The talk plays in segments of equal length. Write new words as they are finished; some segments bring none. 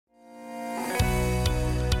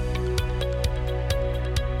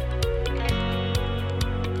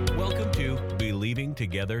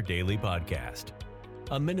Together Daily Podcast,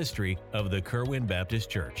 a ministry of the Kerwin Baptist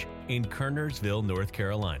Church in Kernersville, North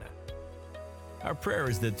Carolina. Our prayer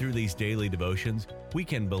is that through these daily devotions, we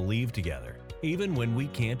can believe together, even when we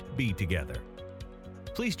can't be together.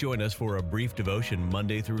 Please join us for a brief devotion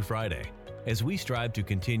Monday through Friday as we strive to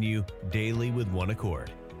continue daily with one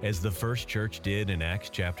accord, as the first church did in Acts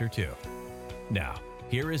chapter 2. Now,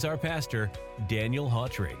 here is our pastor, Daniel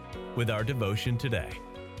Hawtrey, with our devotion today.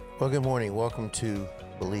 Well, good morning. Welcome to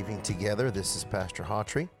Believing Together. This is Pastor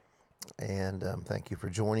Hawtrey, and thank you for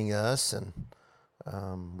joining us, and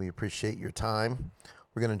we appreciate your time.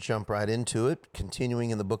 We're going to jump right into it,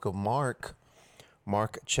 continuing in the book of Mark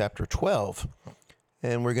chapter 12,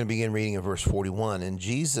 and we're going to begin reading at verse 41. And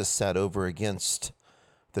Jesus sat over against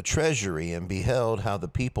the treasury and beheld how the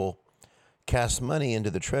people cast money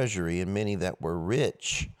into the treasury, and many that were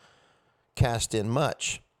rich cast in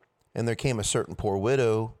much. And there came a certain poor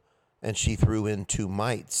widow, and she threw in 2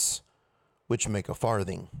 mites, which make a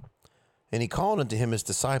farthing. And he called unto him his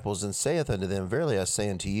disciples, and saith unto them, Verily I say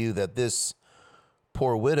unto you, that this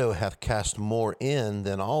poor widow hath cast more in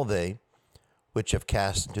than all they which have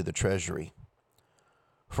cast into the treasury.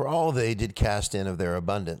 For all they did cast in of their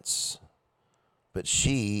abundance, but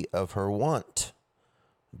she of her want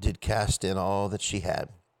did cast in all that she had,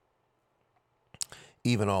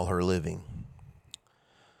 even all her living.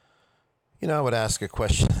 You know, I would ask a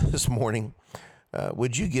question this morning.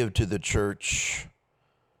 Would you give to the church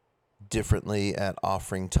differently at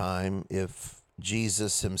offering time if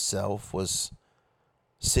Jesus himself was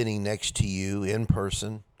sitting next to you in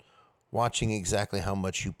person, watching exactly how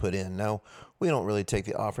much you put in? Now, we don't really take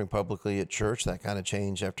the offering publicly at church. That kind of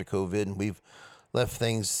changed after COVID, and we've left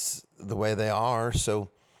things the way they are, so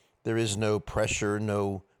there is no pressure,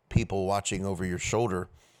 no people watching over your shoulder.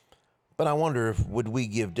 But I wonder if would we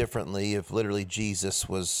give differently if literally Jesus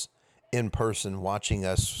was in person watching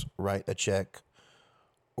us write a check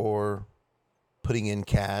or putting in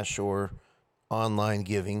cash or online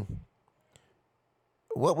giving.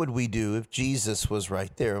 What would we do if Jesus was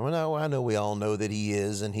right there? Well, I know we all know that he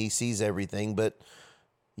is and he sees everything, but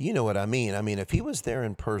you know what I mean. I mean, if he was there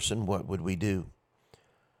in person, what would we do?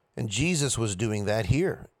 And Jesus was doing that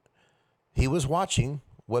here. He was watching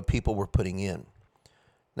what people were putting in.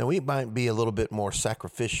 Now, we might be a little bit more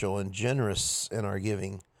sacrificial and generous in our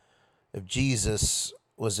giving if Jesus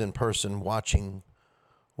was in person watching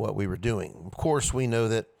what we were doing. Of course, we know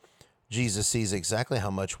that Jesus sees exactly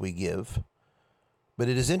how much we give, but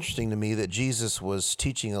it is interesting to me that Jesus was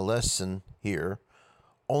teaching a lesson here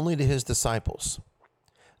only to his disciples.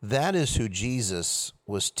 That is who Jesus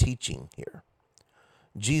was teaching here.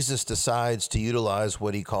 Jesus decides to utilize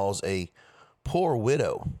what he calls a poor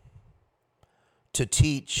widow to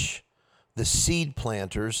teach the seed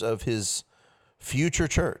planters of his future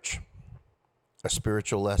church a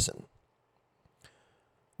spiritual lesson.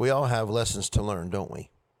 We all have lessons to learn, don't we?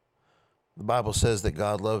 The Bible says that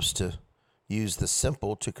God loves to use the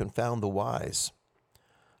simple to confound the wise.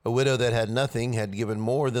 A widow that had nothing had given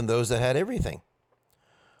more than those that had everything.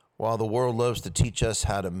 While the world loves to teach us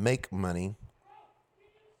how to make money,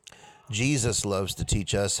 Jesus loves to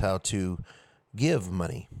teach us how to give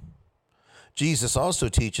money. Jesus also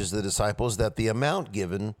teaches the disciples that the amount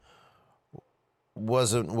given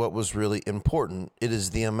wasn't what was really important. It is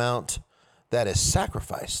the amount that is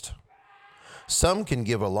sacrificed. Some can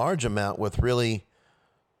give a large amount without really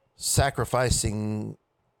sacrificing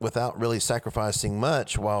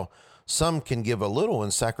much, while some can give a little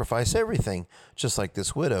and sacrifice everything, just like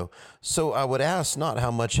this widow. So I would ask not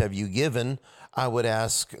how much have you given, I would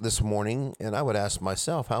ask this morning, and I would ask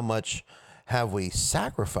myself, how much have we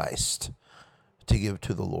sacrificed to give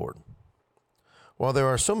to the Lord? While there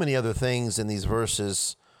are so many other things in these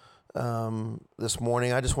verses this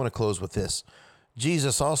morning, I just want to close with this.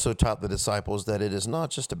 Jesus also taught the disciples that it is not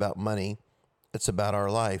just about money, it's about our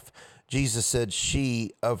life. Jesus said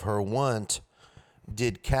she of her want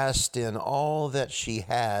did cast in all that she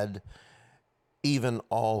had, even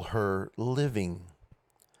all her living.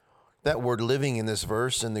 That word living in this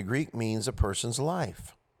verse in the Greek means a person's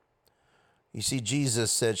life. You see,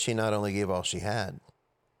 Jesus said she not only gave all she had,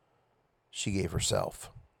 she gave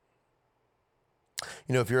herself.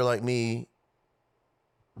 You know, if you're like me,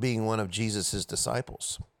 being one of Jesus'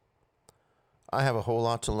 disciples, I have a whole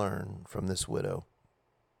lot to learn from this widow.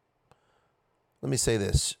 Let me say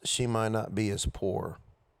this, she might not be as poor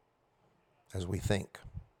as we think.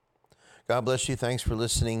 God bless you. Thanks for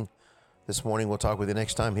listening this morning. We'll talk with you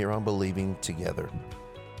next time here on Believing Together.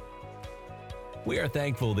 We are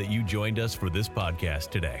thankful that you joined us for this podcast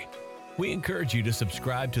today. We encourage you to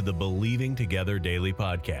subscribe to the Believing Together Daily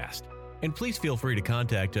Podcast. And please feel free to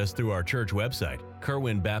contact us through our church website,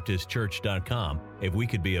 kerwinbaptistchurch.com, if we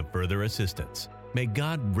could be of further assistance. May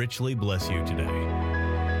God richly bless you today.